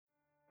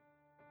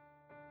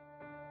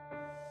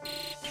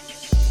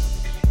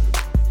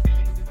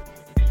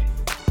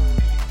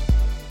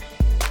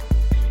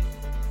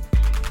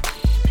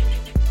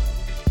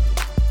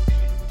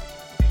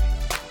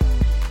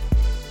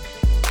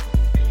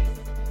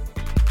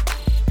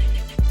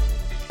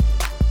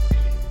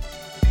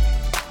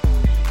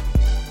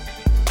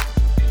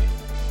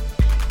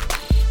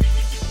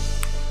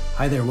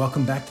Hi there,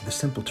 welcome back to The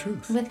Simple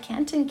Truth. With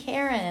Kent and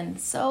Karen.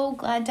 So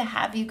glad to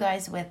have you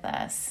guys with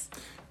us.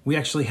 We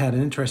actually had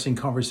an interesting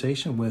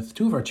conversation with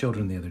two of our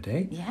children the other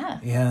day.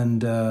 Yeah.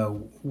 And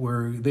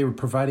they were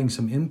providing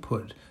some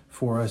input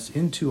for us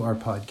into our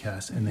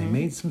podcast, and they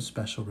made some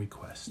special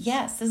requests.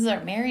 Yes, this is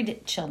our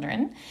married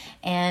children,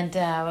 and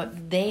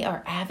they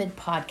are avid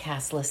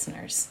podcast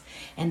listeners.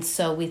 And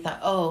so we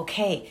thought,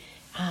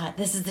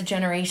 this is the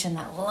generation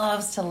that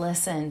loves to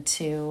listen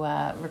to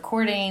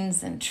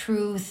recordings and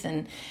truth.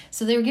 And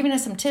so they were giving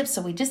us some tips.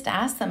 So we just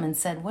asked them and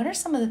said, what are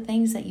some of the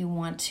things that you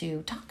want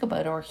to talk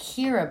about or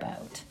hear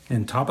about?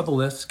 And top of the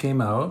list came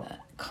out.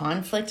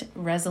 Conflict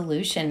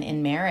resolution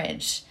in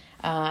marriage.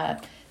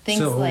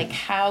 Things like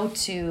how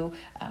to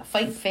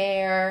fight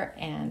fair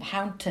and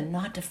how to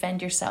not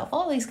defend yourself.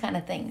 All these kind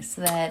of things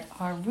that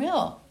are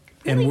really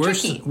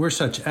tricky. We're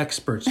such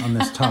experts on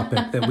this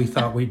topic that we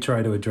thought we'd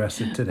try to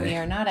address it today. We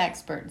are not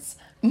experts,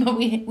 but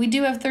we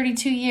do have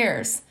 32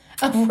 years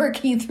of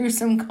working through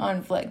some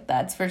conflict,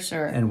 that's for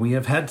sure. And we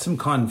have had some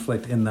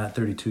conflict in that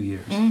 32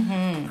 years.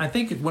 I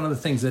think one of the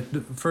things that,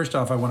 first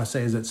off, I want to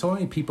say is that so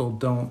many people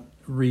don't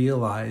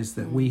realize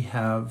that we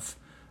have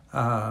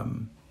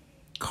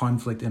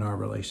conflict in our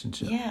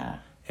relationship. Yeah.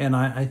 And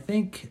I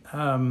think,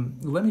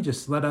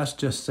 let us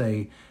just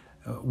say,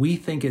 we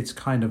think it's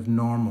kind of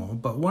normal,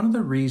 but one of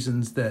the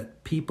reasons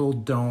that people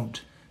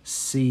don't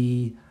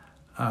see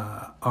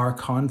our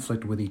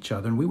conflict with each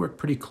other, and we work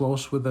pretty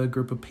close with a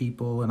group of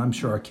people, and I'm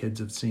sure our kids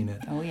have seen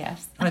it. Oh,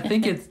 yes. I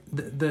think it's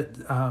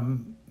that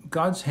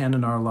God's hand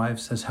in our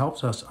lives has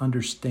helped us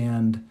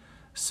understand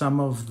some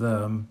of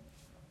the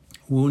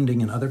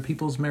wounding in other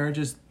people's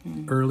marriages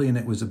early, and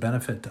it was a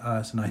benefit to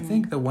us. And I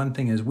think the one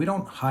thing is we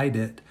don't hide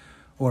it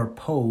or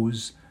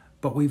pose,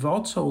 but we've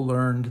also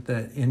learned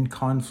that in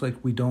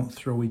conflict, we don't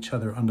throw each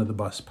other under the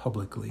bus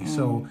publicly.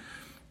 So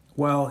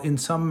while in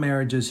some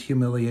marriages,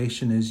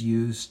 humiliation is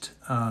used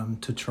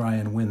to try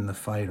and win the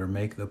fight or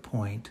make the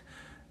point,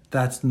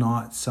 that's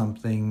not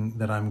something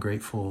that I'm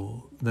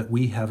grateful that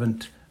we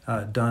haven't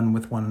done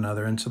with one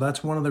another. And so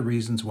that's one of the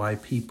reasons why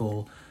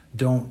people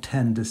don't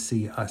tend to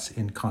see us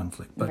in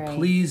conflict. But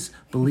Please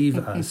believe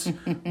us,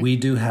 we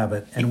do have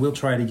it, and we'll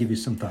try to give you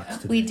some thoughts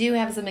today. We do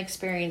have some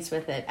experience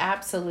with it,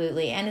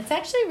 absolutely. And it's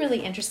actually really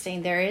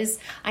interesting.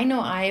 I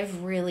know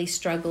I've really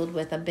struggled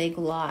with a big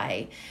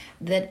lie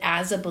that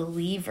as a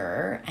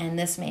believer, and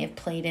this may have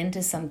played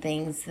into some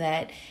things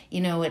that,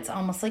 it's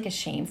almost like a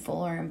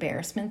shameful or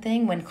embarrassment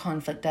thing when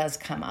conflict does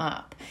come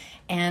up.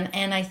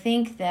 And I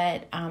think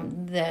that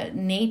the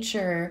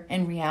nature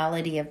and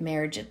reality of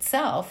marriage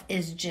itself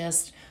is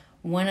just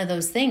one of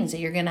those things that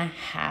you're going to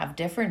have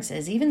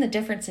differences. Even the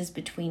differences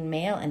between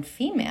male and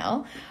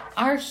female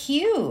are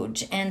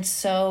huge. And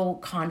so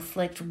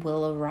conflict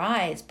will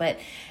arise. But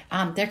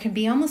there can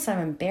be almost some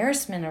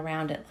embarrassment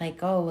around it,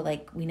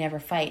 like we never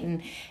fight.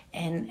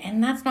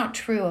 And that's not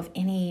true of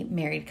any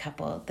married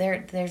couple.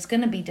 There's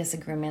going to be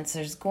disagreements.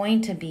 There's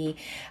going to be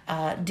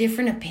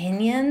different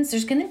opinions.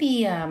 There's going to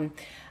be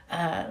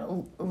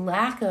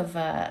lack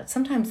of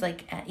sometimes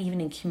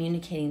even in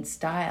communicating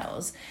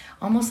styles,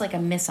 almost like a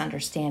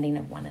misunderstanding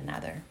of one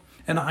another.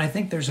 And I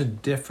think there's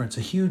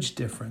a huge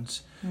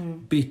difference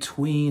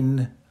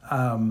between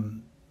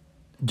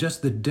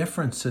just the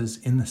differences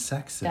in the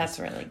sexes. That's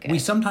really good. We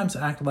sometimes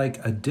act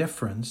like a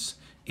difference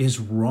is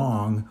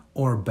wrong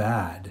or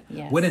bad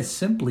when it's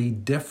simply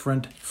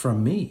different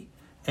from me.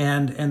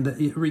 And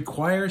it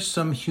requires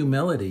some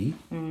humility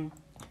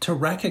to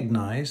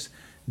recognize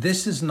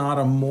this is not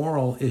a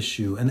moral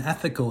issue, an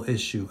ethical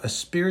issue, a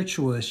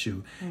spiritual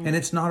issue, and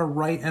it's not a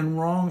right and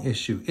wrong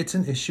issue. It's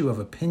an issue of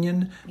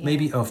opinion,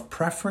 maybe of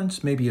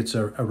preference, maybe it's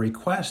a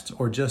request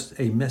or just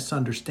a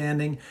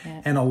misunderstanding.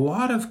 And a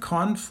lot of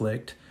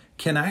conflict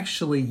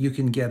you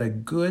can get a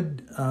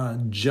good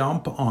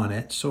jump on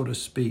it, so to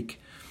speak,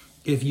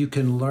 if you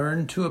can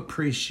learn to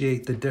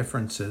appreciate the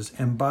differences.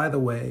 And by the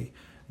way,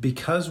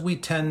 because we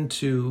tend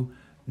to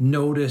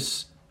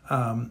notice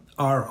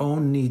our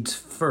own needs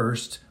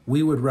first,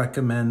 we would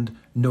recommend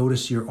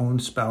notice your own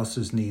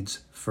spouse's needs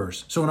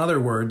first. So in other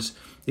words,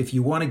 if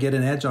you want to get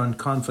an edge on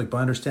conflict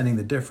by understanding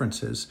the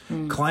differences,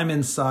 climb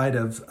inside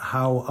of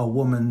how a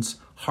woman's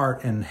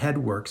heart and head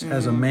works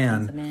as a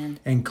man,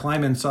 and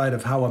climb inside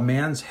of how a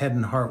man's head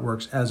and heart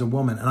works as a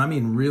woman. And I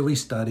mean really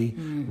study,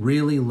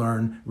 really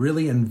learn,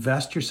 really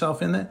invest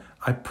yourself in it.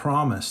 I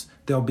promise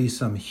there'll be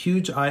some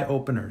huge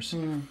eye-openers.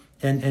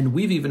 And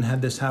we've even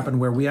had this happen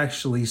where we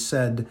actually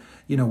said,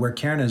 where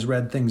Karen has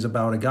read things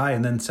about a guy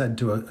and then said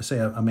to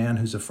a man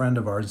who's a friend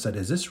of ours, said,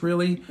 is this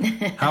really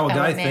how a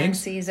guy thinks?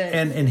 Sees it.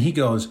 And he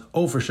goes,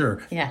 oh, for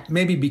sure. Yeah.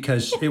 Maybe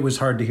because it was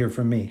hard to hear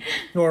from me.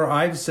 Or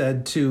I've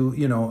said to,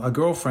 a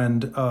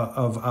girlfriend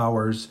of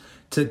ours,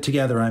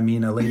 together, I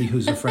mean, a lady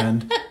who's a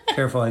friend.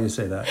 Careful how you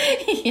say that.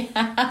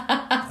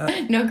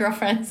 Yeah. No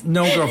girlfriends.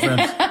 No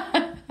girlfriends.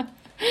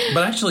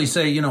 But actually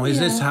say, is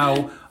this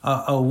how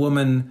a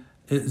woman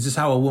is this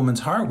how a woman's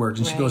heart works?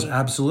 And she goes,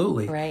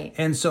 absolutely. Right.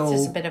 And so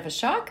it's just a bit of a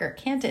shocker,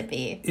 can't it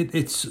be?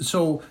 It's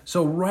so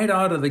right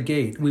out of the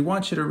gate, we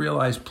want you to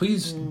realize,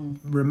 please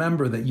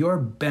remember that your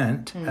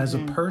bent as a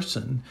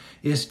person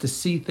is to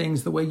see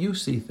things the way you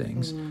see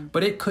things.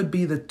 But it could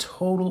be the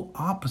total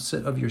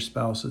opposite of your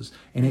spouse's,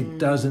 and it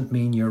doesn't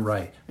mean you're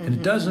right. And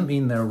it doesn't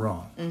mean they're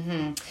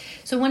wrong.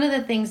 So one of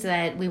the things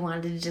that we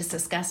wanted to just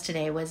discuss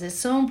today was it's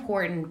so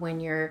important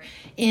when you're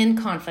in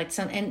conflict,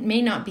 and it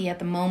may not be at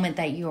the moment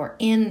that you're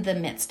in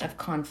the midst of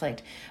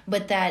conflict,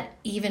 but that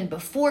even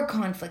before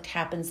conflict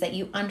happens, that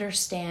you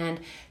understand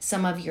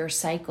some of your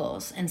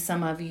cycles and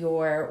some of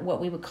your,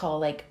 what we would call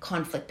like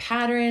conflict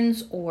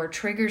patterns or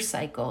trigger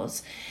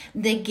cycles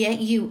that get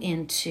you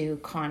into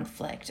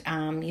conflict.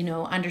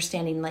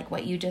 Understanding like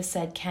what you just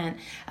said, Kent,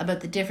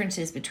 about the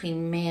differences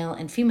between male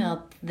and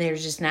female,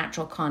 there's just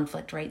natural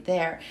conflict right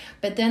there.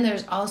 But then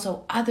there's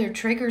also other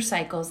trigger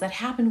cycles that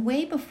happened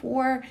way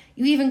before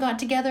you even got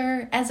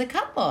together as a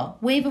couple,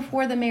 way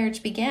before the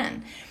marriage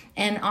began.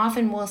 And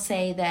often we'll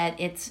say that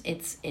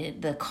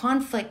the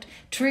conflict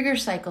trigger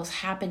cycles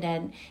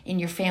happened in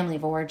your family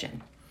of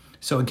origin.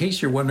 So in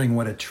case you're wondering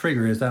what a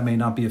trigger is, that may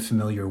not be a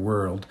familiar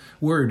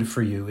word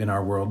for you in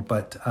our world,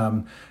 but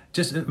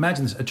just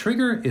imagine this. A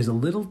trigger is a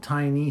little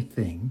tiny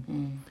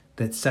thing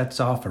that sets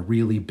off a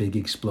really big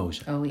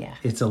explosion. Oh, yeah.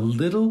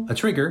 A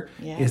trigger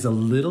is a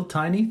little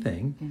tiny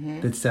thing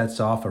that sets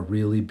off a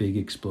really big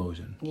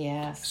explosion.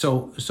 Yes.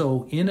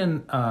 So in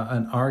an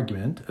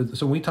argument,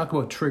 so when we talk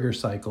about trigger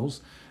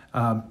cycles,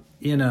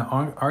 in an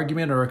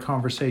argument or a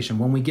conversation,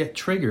 when we get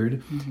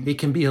triggered, it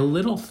can be a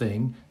little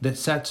thing that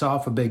sets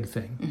off a big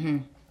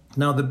thing.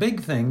 Now, the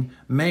big thing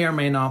may or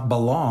may not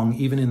belong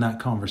even in that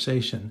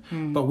conversation,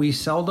 but we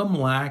seldom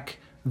lack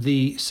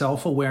the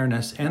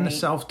self-awareness and the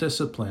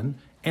self-discipline,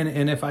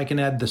 and if I can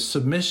add the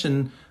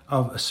submitting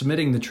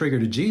the trigger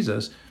to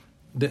Jesus,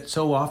 that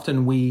so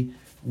often we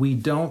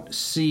don't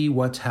see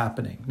what's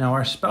happening. Now,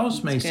 our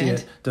spouse may see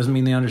it, doesn't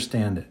mean they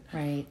understand it.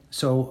 Right.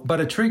 So,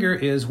 but a trigger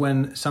is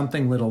when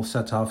something little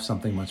sets off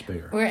something much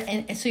bigger.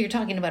 And so you're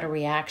talking about a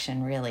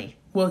reaction, really.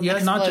 Well, yeah,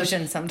 explosion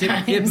not just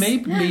sometimes. It may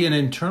be an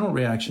internal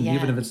reaction,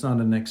 even if it's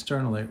not an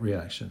external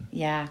reaction.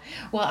 Yeah.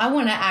 Well, I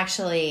want to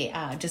actually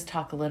just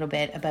talk a little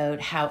bit about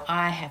how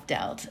I have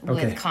dealt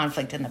with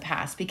conflict in the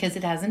past, because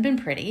it hasn't been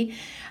pretty.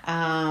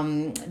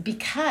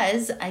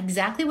 Because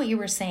exactly what you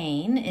were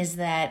saying is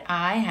that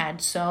I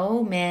had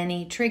so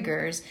many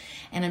triggers,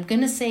 and I'm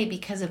going to say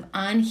because of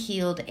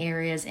unhealed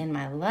areas in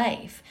my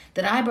life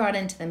that I brought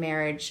into the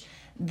marriage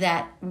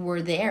that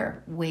were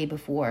there way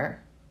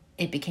before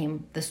it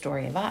became the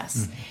story of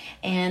us.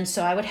 And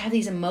so I would have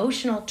these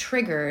emotional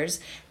triggers,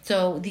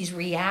 so these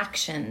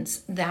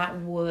reactions that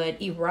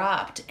would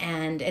erupt.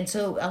 And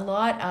so a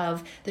lot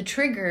of the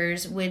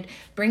triggers would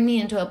bring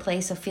me into a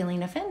place of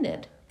feeling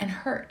offended and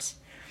hurt.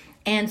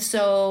 And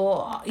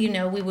so,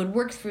 we would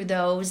work through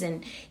those,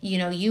 and,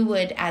 you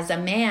would, as a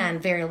man,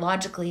 very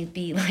logically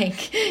be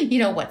like,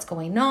 what's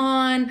going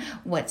on,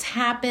 what's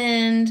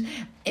happened.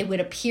 It would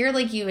appear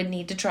like you would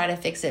need to try to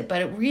fix it,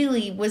 but it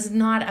really was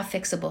not a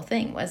fixable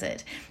thing, was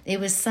it?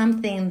 It was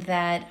something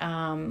that,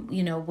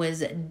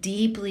 was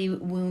deeply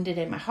wounded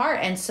in my heart.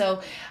 And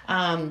so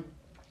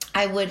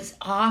I would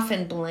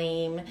often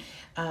blame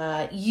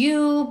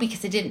you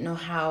because I didn't know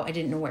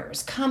where it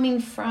was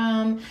coming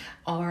from.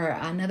 Or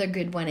another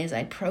good one is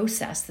I'd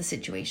process the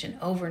situation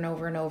over and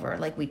over and over.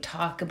 Like, we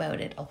talk about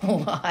it a whole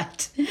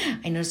lot.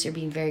 I notice you're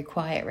being very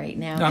quiet right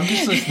now. No, I'm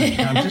just listening.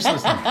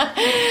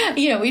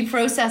 We'd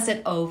process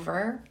it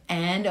over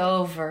and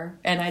over,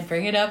 and I'd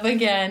bring it up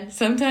again,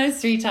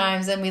 sometimes 3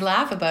 times, and we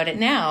laugh about it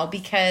now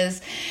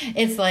because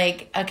it's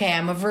like, okay,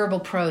 I'm a verbal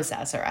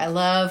processor. I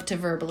love to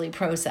verbally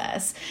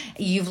process.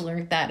 You've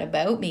learned that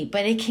about me,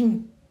 but it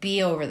can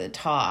be over the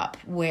top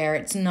where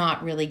it's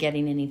not really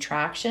getting any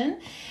traction.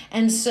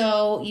 And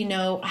so,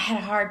 I had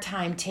a hard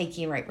time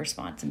taking right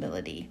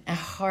responsibility, a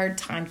hard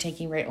time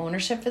taking right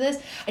ownership for this.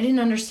 I didn't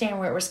understand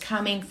where it was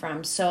coming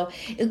from. So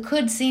it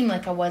could seem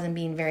like I wasn't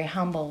being very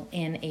humble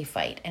in a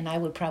fight. And I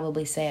would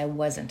probably say I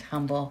wasn't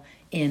humble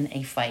in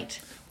a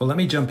fight. Well, let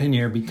me jump in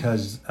here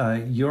because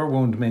your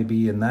wound may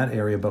be in that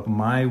area, but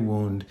my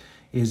wound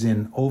is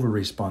in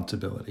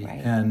over-responsibility.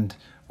 Right. And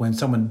when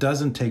someone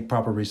doesn't take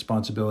proper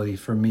responsibility,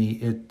 for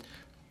me,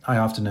 I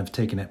often have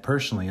taken it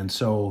personally. And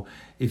so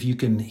if you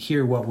can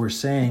hear what we're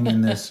saying in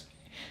this,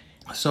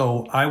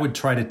 so I would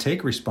try to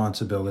take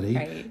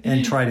responsibility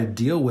and try to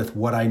deal with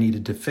what I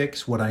needed to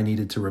fix, what I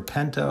needed to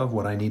repent of,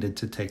 what I needed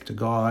to take to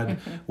God,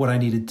 what I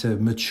needed to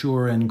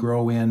mature and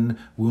grow in,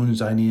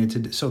 wounds I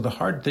needed to. So the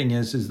hard thing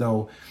is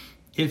though,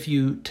 if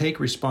you take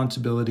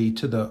responsibility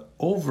to the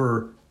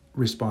over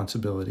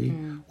responsibility,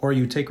 or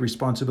you take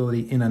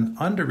responsibility in an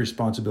under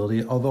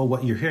responsibility, although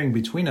what you're hearing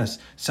between us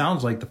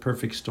sounds like the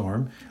perfect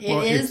storm.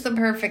 It is the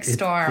perfect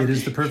storm. It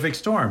is the perfect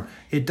storm.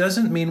 It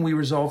doesn't mean we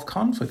resolve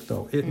conflict,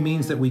 though. It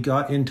means that we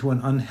got into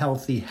an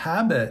unhealthy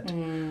habit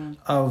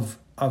of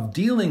of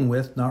dealing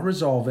with, not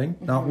resolving,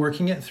 not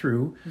working it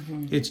through.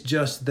 It's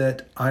just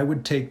that I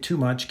would take too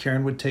much,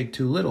 Karen would take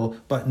too little,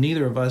 but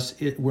neither of us,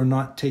 we're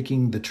not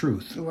taking the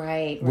truth.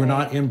 Right. We're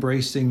not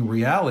embracing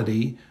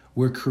reality.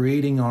 We're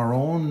creating our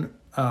own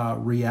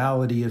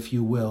reality, if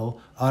you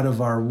will, out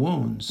of our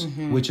wounds,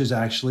 which is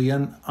actually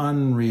an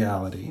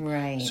unreality.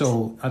 Right.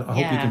 So I hope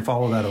you can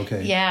follow that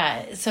okay.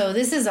 Yeah. So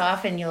this is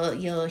often,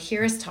 you'll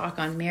hear us talk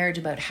on marriage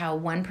about how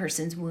one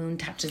person's wound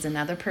touches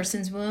another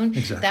person's wound.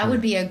 Exactly. That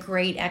would be a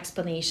great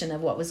explanation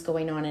of what was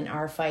going on in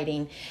our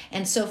fighting.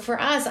 And so for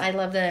us, I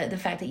love the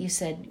fact that you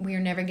said we are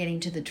never getting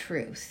to the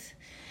truth.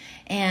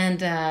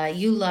 And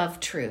you love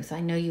truth.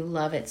 I know you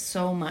love it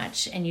so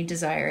much, and you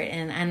desire it,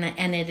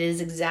 and it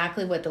is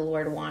exactly what the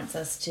Lord wants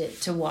us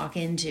to walk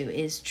into,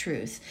 is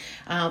truth.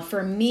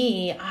 For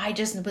me, I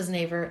just was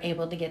never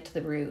able to get to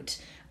the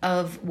root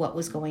of what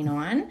was going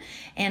on,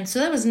 and so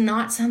that was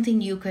not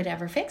something you could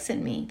ever fix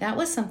in me. That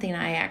was something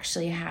I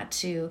actually had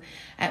to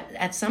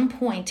at some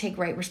point take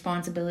right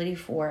responsibility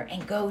for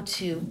and go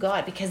to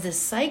God, because this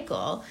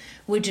cycle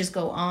would just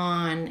go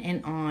on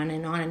and on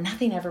and on, and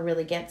nothing ever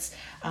really gets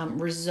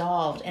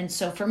resolved. And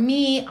so for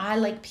me, I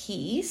like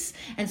peace,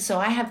 and so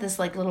I have this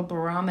like little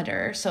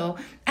barometer. So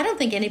I don't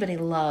think anybody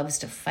loves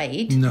to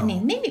fight. No. I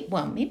mean,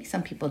 maybe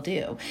some people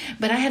do,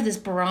 but I have this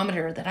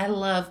barometer that I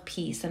love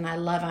peace, and I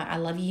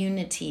love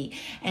unity.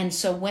 And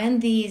so when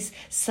these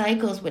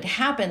cycles would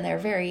happen, they're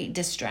very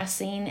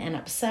distressing and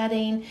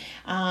upsetting.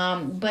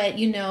 But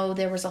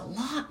there was a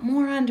lot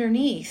more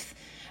underneath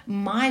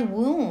my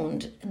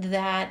wound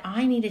that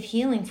I needed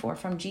healing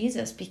from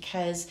Jesus,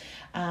 because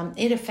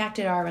it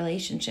affected our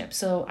relationship.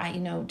 So I,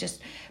 just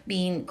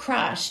being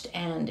crushed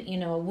and,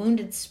 a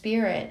wounded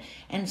spirit.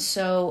 And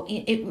so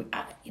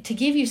to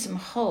give you some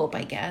hope,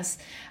 I guess,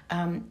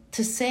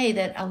 to say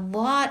that a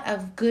lot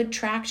of good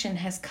traction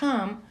has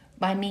come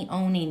by me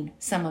owning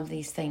some of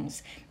these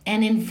things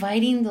and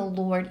inviting the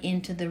Lord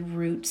into the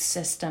root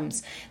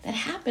systems that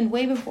happened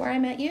way before I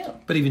met you.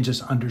 But even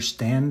just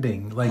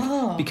understanding,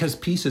 because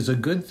peace is a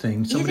good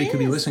thing. Somebody could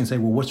be listening and say,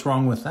 well, what's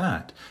wrong with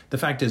that? The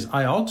fact is,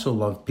 I also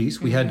love peace.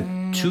 We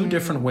had two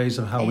different ways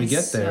of how we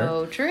get there.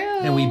 So true.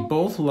 And we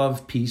both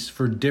love peace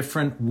for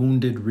different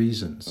wounded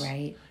reasons.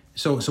 Right.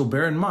 So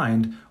bear in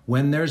mind,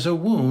 when there's a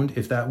wound,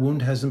 if that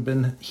wound hasn't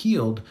been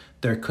healed,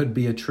 there could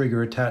be a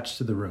trigger attached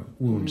to the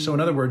wound. So in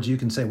other words, you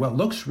can say, well, it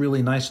looks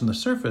really nice on the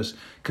surface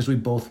because we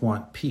both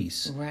want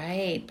peace.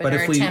 Right, but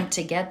our attempt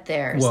to get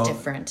there is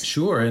different.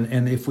 Sure,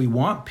 and if we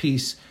want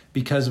peace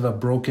because of a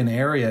broken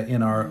area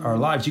in our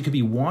lives, you could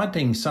be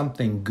wanting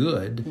something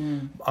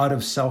good out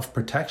of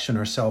self-protection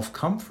or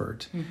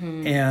self-comfort,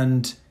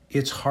 and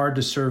it's hard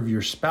to serve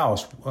your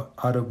spouse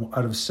out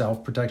of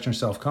self-protection or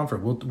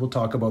self-comfort. We'll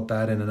talk about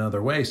that in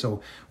another way.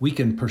 So we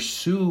can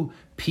pursue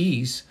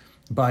peace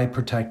by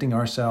protecting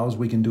ourselves.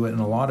 We can do it in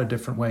a lot of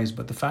different ways.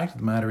 But the fact of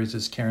the matter is,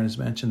 as Karen has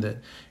mentioned, that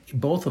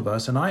both of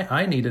us, and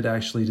I needed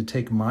actually to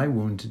take my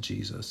wound to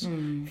Jesus.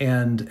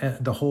 And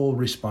the whole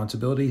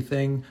responsibility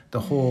thing,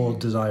 the whole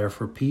desire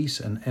for peace,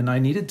 and I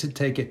needed to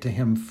take it to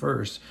him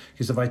first.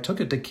 Because if I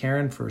took it to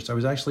Karen first, I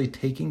was actually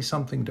taking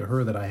something to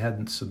her that I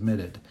hadn't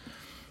submitted.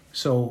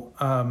 So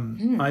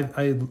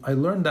I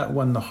learned that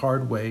one the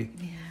hard way,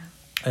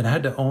 and I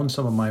had to own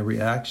some of my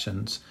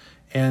reactions,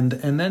 and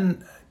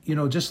then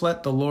just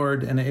let the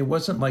Lord. And it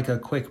wasn't like a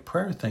quick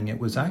prayer thing; it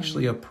was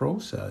actually a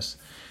process,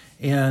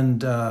 and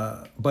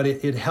but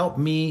it helped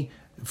me.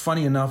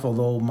 Funny enough,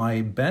 although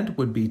my bent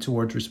would be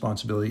towards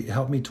responsibility, it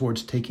helped me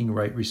towards taking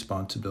right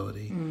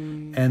responsibility,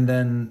 and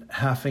then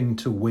having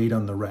to wait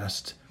on the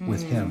rest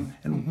with him.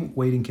 And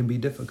waiting can be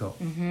difficult.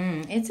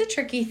 It's a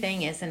tricky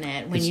thing, isn't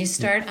it? When you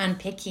start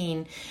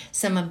unpicking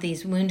some of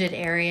these wounded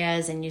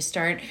areas and you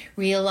start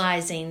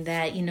realizing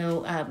that,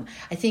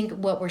 I think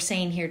what we're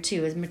saying here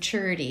too is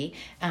maturity.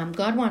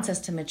 God wants us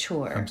to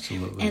mature.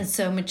 Absolutely. And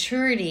so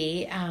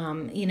maturity,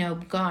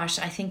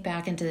 I think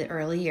back into the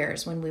early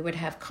years when we would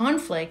have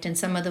conflict, and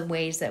some of the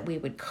ways that we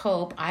would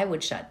cope, I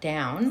would shut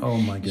down. Oh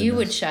my goodness. You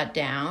would shut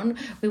down.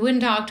 We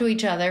wouldn't talk to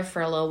each other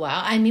for a little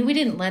while. I mean, we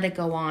didn't let it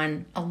go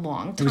on a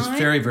long time. It was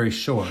very, very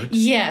short.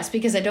 Yes,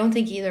 because I don't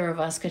think either of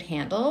us could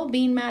handle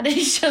being mad at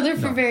each other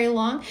for very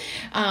long.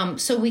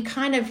 So we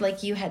kind of,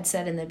 like you had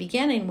said in the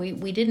beginning,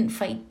 we didn't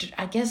fight,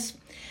 I guess.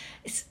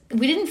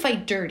 We didn't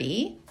fight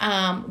dirty,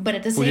 but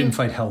at the same... We didn't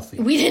fight healthy.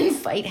 We didn't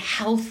fight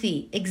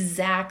healthy,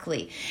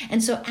 exactly.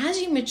 And so as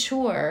you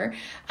mature,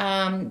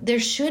 there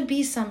should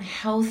be some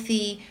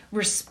healthy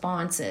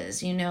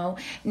responses,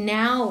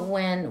 Now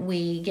when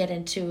we get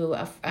into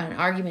an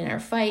argument or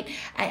fight,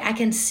 I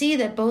can see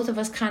that both of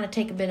us kind of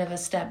take a bit of a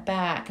step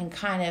back and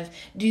kind of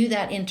do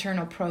that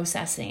internal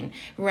processing,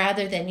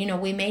 rather than,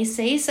 we may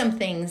say some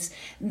things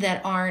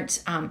that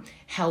aren't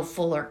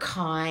helpful or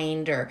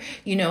kind or,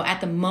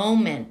 at the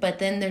moment, but But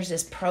then there's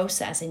this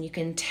process, and you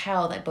can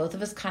tell that both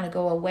of us kind of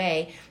go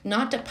away,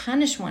 not to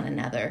punish one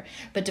another,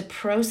 but to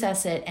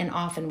process it, and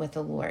often with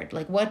the Lord,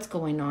 like what's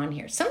going on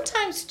here.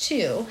 Sometimes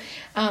too,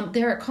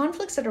 there are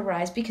conflicts that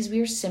arise because we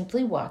are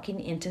simply walking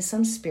into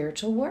some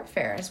spiritual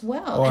warfare as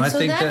well. And so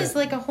that is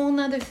like a whole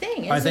nother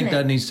thing, isn't it? I think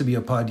that needs to be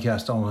a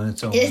podcast all on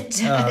its own. It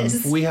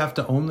does. We have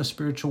to own the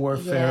spiritual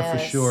warfare for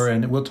sure,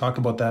 and we'll talk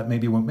about that.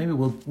 Maybe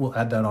we'll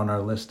add that on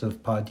our list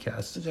of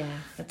podcasts. Yeah,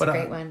 that's a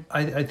great one.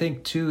 I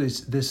think too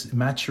is this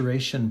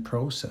maturation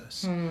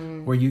process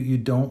where you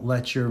don't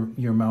let your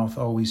mouth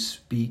always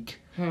speak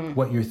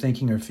what you're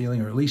thinking or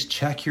feeling, or at least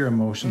check your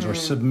emotions or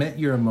submit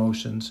your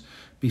emotions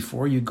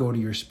before you go to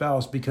your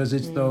spouse, because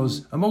it's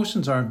those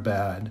emotions aren't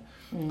bad,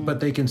 but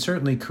they can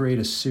certainly create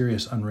a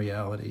serious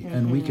unreality,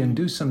 and we can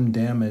do some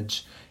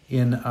damage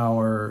in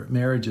our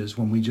marriages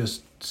when we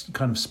just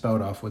kind of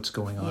spout off what's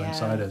going on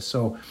inside us.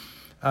 So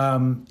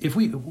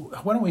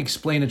why don't we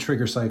explain a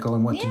trigger cycle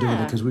and what to do with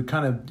it? Because we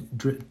kind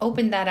of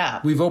opened that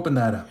up. We've opened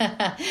that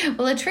up.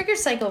 Well, a trigger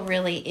cycle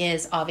really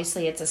is,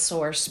 obviously, it's a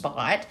sore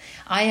spot.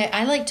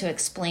 I like to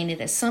explain it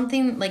as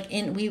something like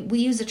we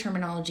use the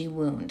terminology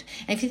wound.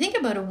 And if you think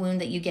about a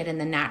wound that you get in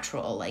the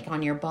natural, like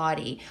on your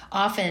body,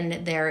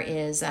 often there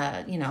is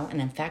an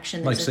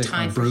infection. There's a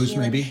time for bruise,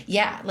 healing. maybe.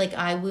 Yeah, like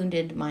I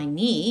wounded my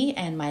knee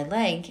and my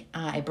leg.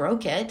 I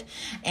broke it,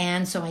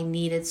 and so I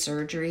needed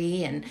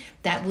surgery, and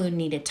that wound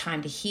needed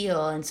time to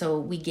heal, and so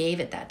we gave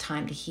it that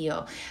time to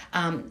heal.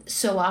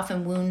 So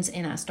often wounds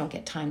in us don't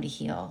get time to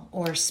heal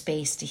or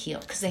space to heal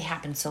because they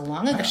happened so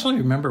long ago. I actually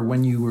remember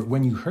when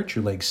you hurt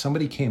your leg,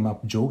 somebody came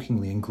up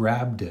jokingly and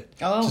grabbed it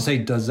to say,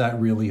 "Does that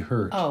really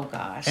hurt?" Oh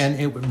gosh! And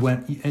it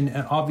went,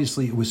 and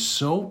obviously it was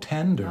so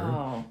tender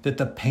that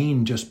the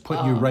pain just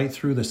put you right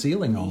through the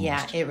ceiling almost.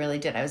 Yeah, it really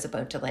did. I was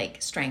about to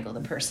strangle the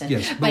person.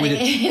 Yes, but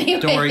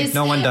anyways, don't worry,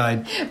 no one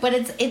died. But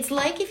it's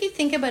like if you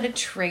think about a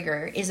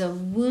trigger is a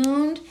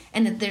wound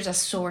and there's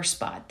a sore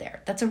spot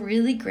there. That's a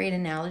really great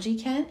analogy,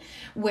 Ken,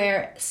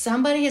 where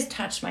somebody has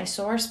touched my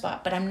sore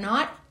spot, but I'm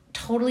not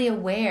totally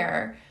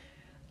aware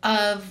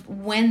of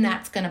when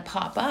that's going to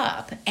pop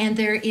up, and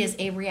there is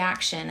a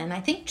reaction. And I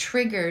think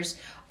triggers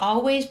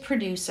always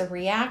produce a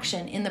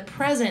reaction in the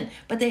present,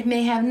 but they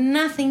may have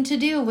nothing to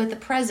do with the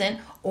present,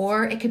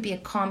 or it could be a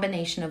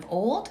combination of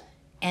old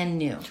and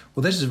new.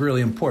 Well, this is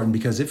really important,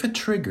 because if a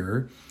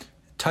trigger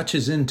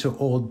touches into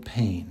old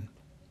pain,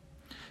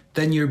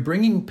 then you're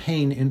bringing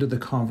pain into the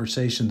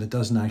conversation that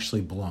doesn't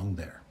actually belong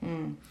there.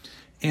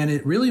 And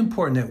it's really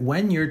important that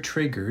when you're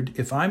triggered,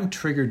 if I'm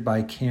triggered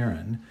by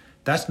Karen,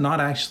 that's not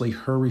actually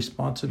her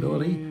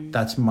responsibility.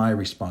 That's my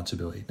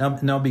responsibility. Now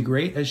it'll be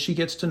great as she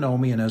gets to know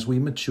me, and as we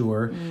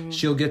mature,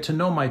 she'll get to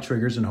know my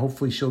triggers, and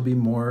hopefully she'll be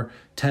more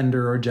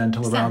tender or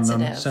gentle around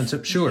them.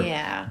 Sensitive. Sure.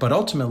 Yeah. But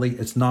ultimately,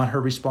 it's not her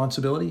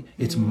responsibility.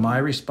 It's my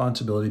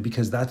responsibility,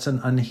 because that's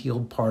an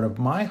unhealed part of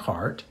my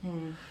heart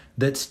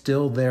that's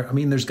still there. I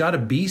mean, there's got to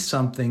be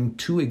something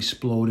to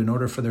explode in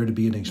order for there to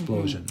be an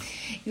explosion.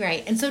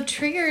 Right. And so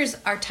triggers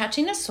are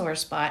touching a sore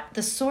spot.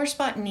 The sore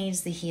spot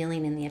needs the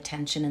healing and the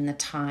attention and the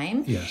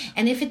time. Yes.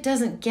 And if it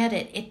doesn't get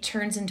it, it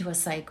turns into a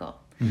cycle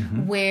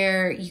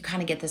where you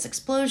kind of get this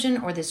explosion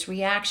or this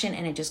reaction,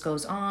 and it just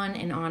goes on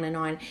and on and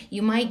on.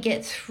 You might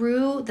get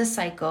through the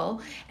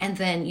cycle and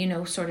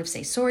then, sort of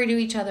say sorry to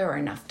each other, or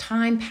enough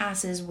time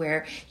passes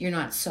where you're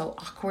not so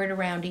awkward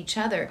around each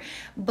other.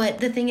 But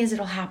the thing is,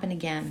 it'll happen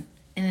again.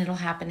 And it'll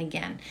happen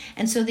again.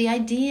 And so the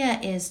idea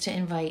is to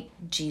invite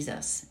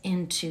Jesus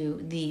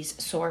into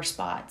these sore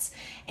spots,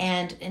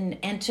 and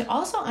to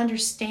also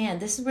understand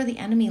this is where the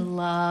enemy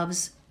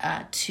loves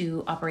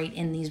to operate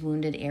in these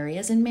wounded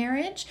areas in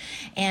marriage.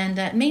 And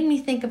it made me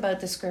think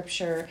about the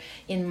scripture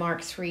in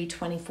Mark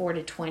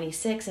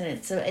 3:24-26, and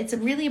it's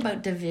really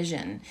about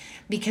division,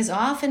 because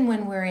often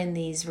when we're in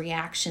these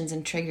reactions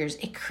and triggers,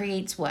 it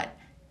creates what?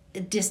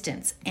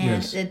 Distance,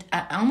 and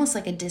almost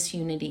like a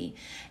disunity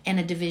and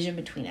a division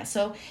between us.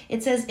 So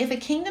it says, if a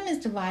kingdom is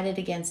divided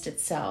against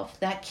itself,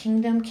 that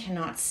kingdom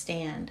cannot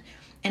stand.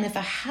 And if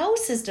a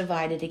house is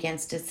divided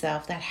against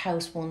itself, that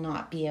house will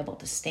not be able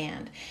to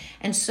stand.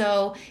 And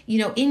so,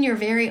 in your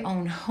very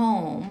own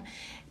home,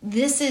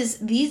 this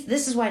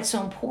is why it's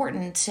so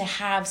important to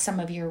have some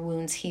of your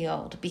wounds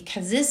healed,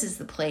 because this is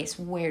the place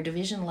where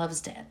division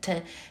loves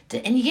to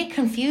and you get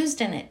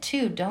confused in it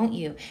too, don't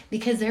you?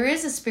 Because there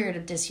is a spirit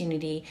of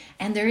disunity,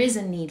 and there is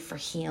a need for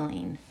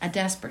healing, a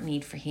desperate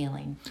need for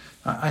healing.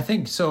 I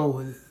think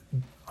so.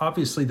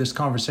 Obviously, this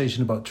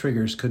conversation about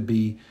triggers could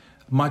be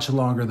much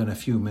longer than a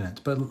few minutes,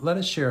 but let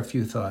us share a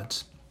few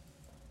thoughts.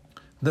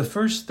 The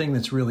first thing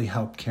that's really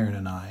helped Karen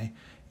and I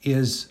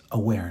is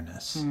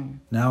awareness.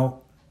 Now,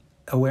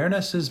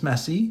 awareness is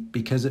messy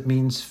because it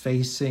means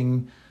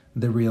facing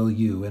the real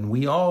you. And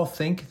we all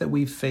think that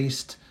we've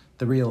faced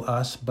the real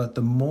us, but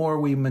the more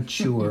we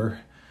mature,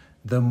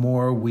 the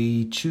more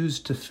we choose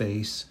to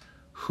face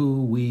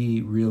who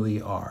we really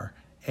are.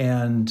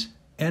 And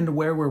and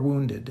where we're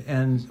wounded.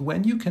 And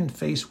when you can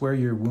face where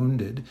you're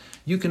wounded,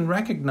 you can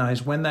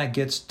recognize when that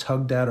gets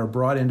tugged at or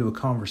brought into a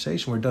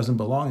conversation where it doesn't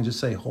belong, and just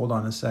say, hold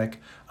on a sec,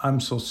 I'm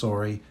so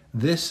sorry.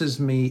 This is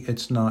me,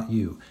 it's not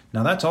you.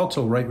 Now that's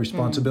also right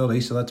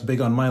responsibility, so that's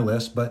big on my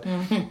list. But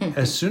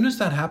as soon as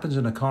that happens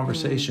in a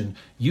conversation,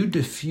 you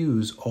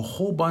diffuse a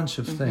whole bunch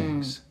of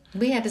things.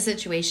 We had a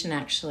situation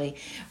actually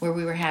where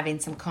we were having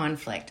some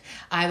conflict.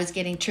 I was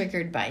getting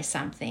triggered by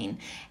something,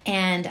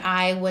 and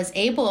I was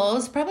able, it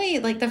was probably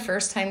like the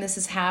first time this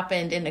has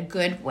happened in a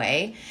good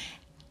way,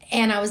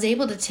 and I was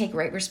able to take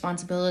right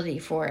responsibility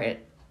for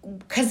it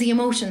because the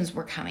emotions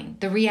were coming,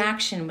 the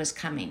reaction was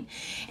coming.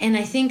 And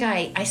I think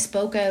I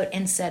spoke out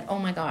and said, oh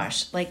my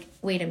gosh, like,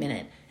 wait a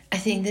minute, I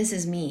think this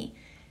is me.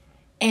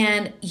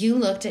 And you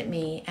looked at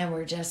me and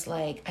were just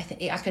like,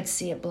 I could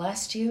see it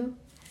blessed you.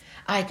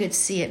 I could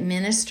see it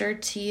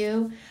ministered to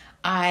you.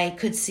 I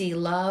could see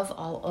love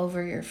all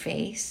over your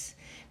face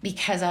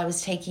because I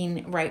was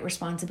taking right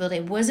responsibility.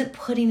 I wasn't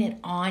putting it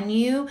on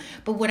you,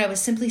 but what I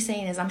was simply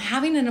saying is I'm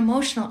having an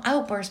emotional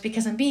outburst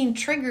because I'm being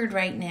triggered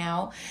right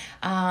now.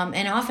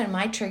 And often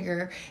my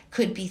trigger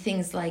could be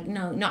things like,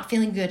 not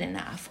feeling good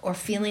enough or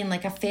feeling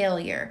like a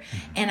failure.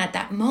 And at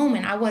that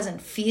moment, I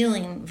wasn't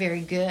feeling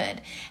very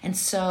good. And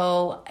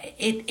so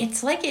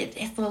it's like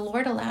if the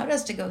Lord allowed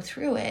us to go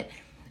through it,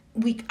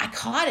 I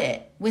caught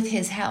it with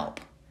his help,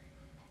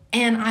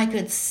 and I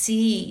could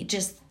see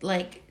just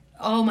like,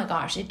 oh my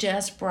gosh, it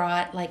just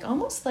brought like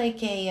almost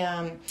like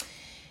a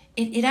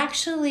it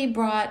actually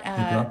brought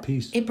it brought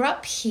peace. It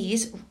brought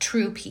peace,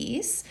 true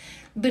peace,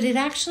 but it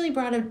actually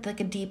brought a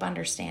deep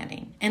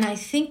understanding. And I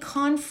think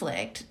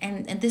conflict,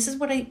 and this is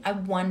what I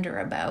wonder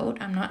about.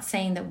 I'm not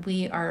saying that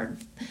we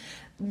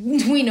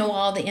know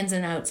all the ins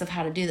and outs of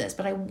how to do this,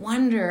 but I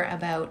wonder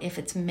about if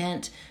it's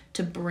meant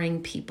to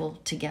bring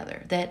people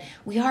together, that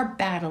we are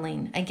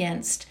battling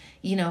against,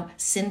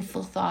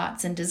 sinful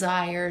thoughts and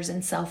desires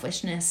and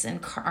selfishness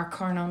and our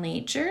carnal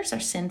natures,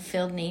 our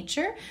sin-filled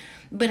nature.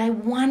 But I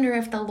wonder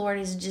if the Lord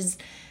is just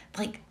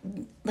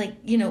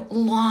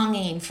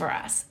longing for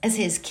us as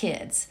his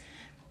kids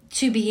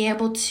to be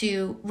able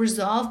to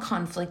resolve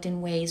conflict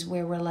in ways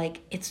where we're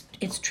like, it's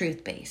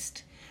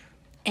truth-based.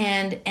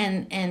 And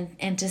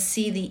to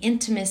see the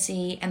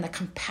intimacy and the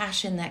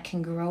compassion that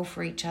can grow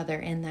for each other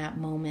in that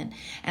moment.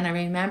 And I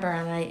remember,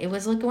 it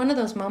was like one of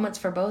those moments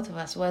for both of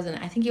us, wasn't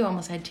it? I think you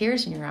almost had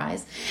tears in your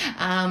eyes,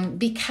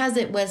 because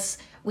it was,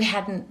 we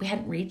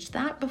hadn't reached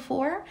that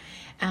before.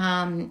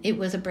 It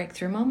was a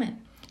breakthrough moment.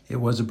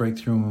 It was a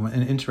breakthrough moment,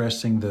 and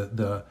interesting.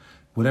 The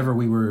whatever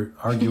we were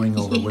arguing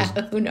over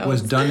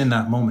was done in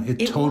that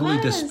moment. It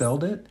totally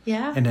dispelled it,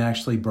 and it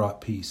actually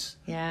brought peace.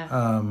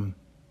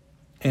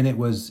 And it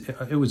was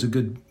a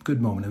good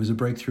moment. It was a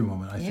breakthrough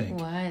moment, I think.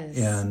 It was.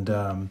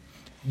 And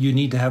you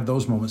need to have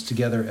those moments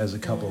together as a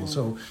couple.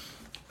 So,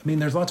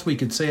 there's lots we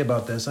could say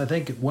about this. I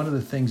think one of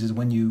the things is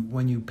when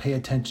you pay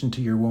attention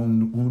to your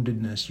own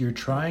woundedness, you're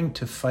trying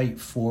to fight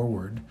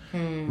forward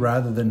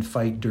rather than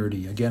fight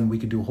dirty. Again, we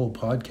could do a whole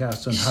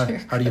podcast on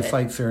how do you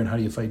fight fair and how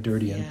do you fight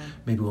dirty, and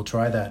maybe we'll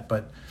try that.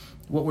 But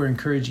what we're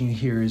encouraging you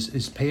here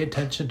is pay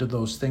attention to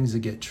those things that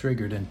get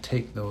triggered and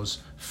take those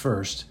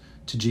first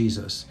to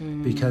Jesus,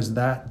 because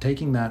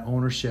taking that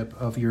ownership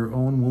of your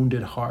own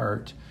wounded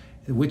heart,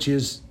 which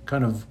is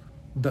kind of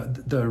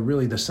the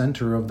really the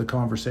center of the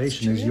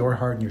conversation, is your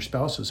heart and your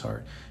spouse's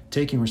heart.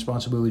 Taking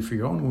responsibility for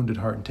your own wounded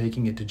heart and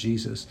taking it to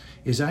Jesus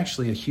is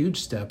actually a huge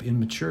step in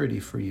maturity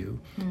for you,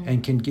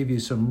 and can give you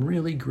some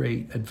really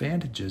great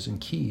advantages and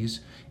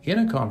keys in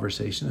a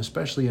conversation,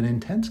 especially an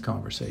intense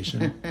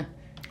conversation.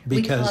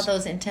 We call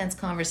those intense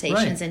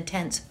conversations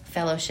intense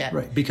fellowship.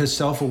 Right, because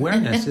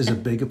self-awareness is a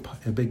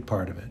big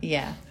part of it.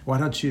 Yeah. Why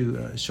don't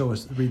you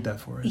read that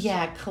for us?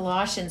 Yeah,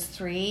 Colossians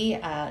 3,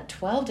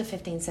 12 to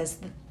 15 says,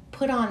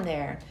 Put on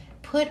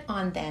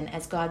then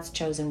as God's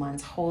chosen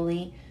ones,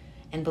 holy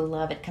and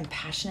beloved,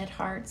 compassionate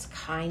hearts,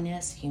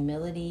 kindness,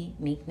 humility,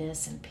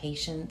 meekness, and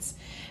patience,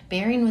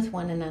 bearing with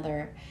one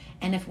another.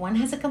 And if one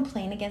has a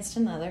complaint against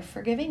another,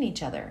 forgiving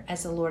each other,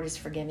 as the Lord has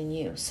forgiven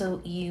you.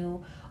 So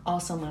you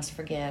also must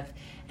forgive.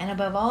 And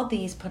above all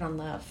these, put on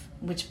love,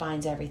 which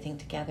binds everything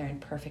together in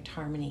perfect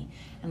harmony.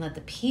 And let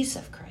the peace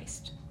of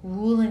Christ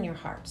rule in your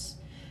hearts,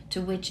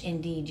 to which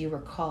indeed you were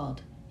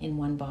called in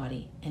one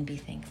body, and be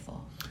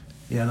thankful.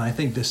 Yeah, and I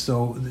think it's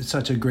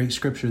such a great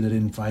scripture that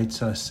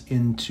invites us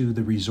into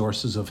the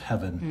resources of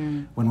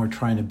heaven when we're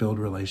trying to build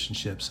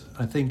relationships.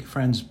 I think,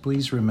 friends,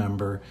 please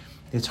remember,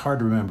 it's hard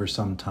to remember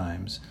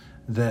sometimes,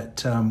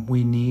 that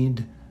we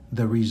need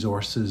the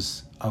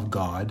resources of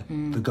God,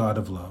 the God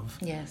of love,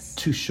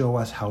 to show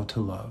us how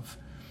to love.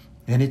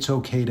 And it's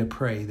okay to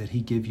pray that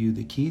he give you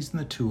the keys and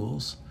the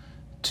tools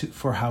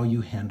for how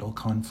you handle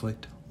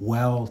conflict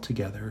well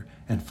together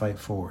and fight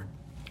forward.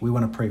 We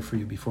want to pray for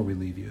you before we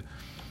leave you.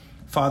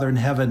 Father in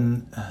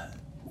heaven,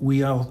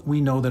 we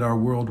know that our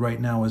world right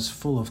now is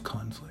full of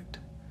conflict,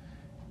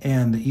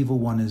 and the evil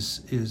one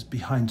is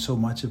behind so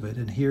much of it.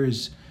 And here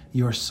is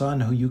your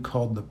Son, who you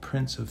called the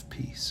Prince of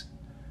Peace.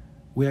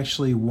 We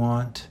actually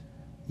want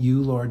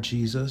you, Lord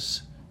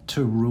Jesus,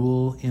 to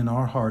rule in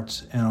our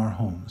hearts and our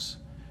homes.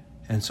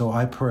 And so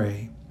I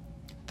pray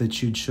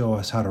that you'd show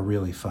us how to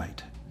really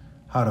fight,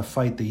 how to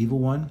fight the evil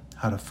one,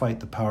 how to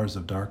fight the powers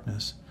of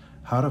darkness,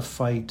 how to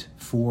fight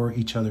for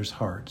each other's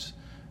hearts,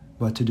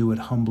 but to do it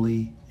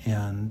humbly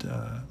and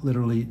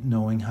literally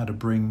knowing how to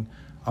bring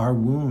our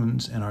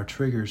wounds and our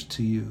triggers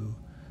to you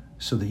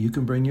so that you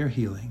can bring your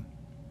healing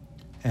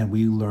and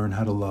we learn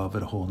how to love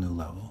at a whole new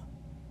level.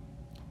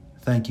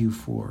 Thank you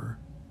for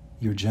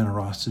your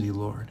generosity,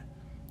 Lord,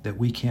 that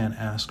we can't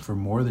ask for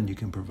more than you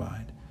can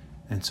provide.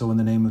 And so in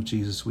the name of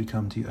Jesus, we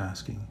come to you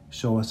asking,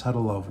 show us how to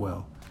love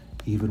well,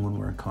 even when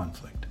we're in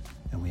conflict.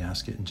 And we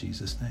ask it in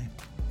Jesus' name.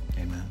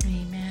 Amen.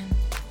 Amen.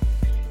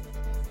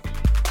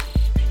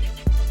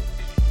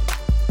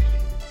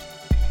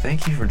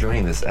 Thank you for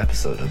joining this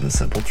episode of The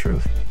Simple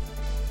Truth.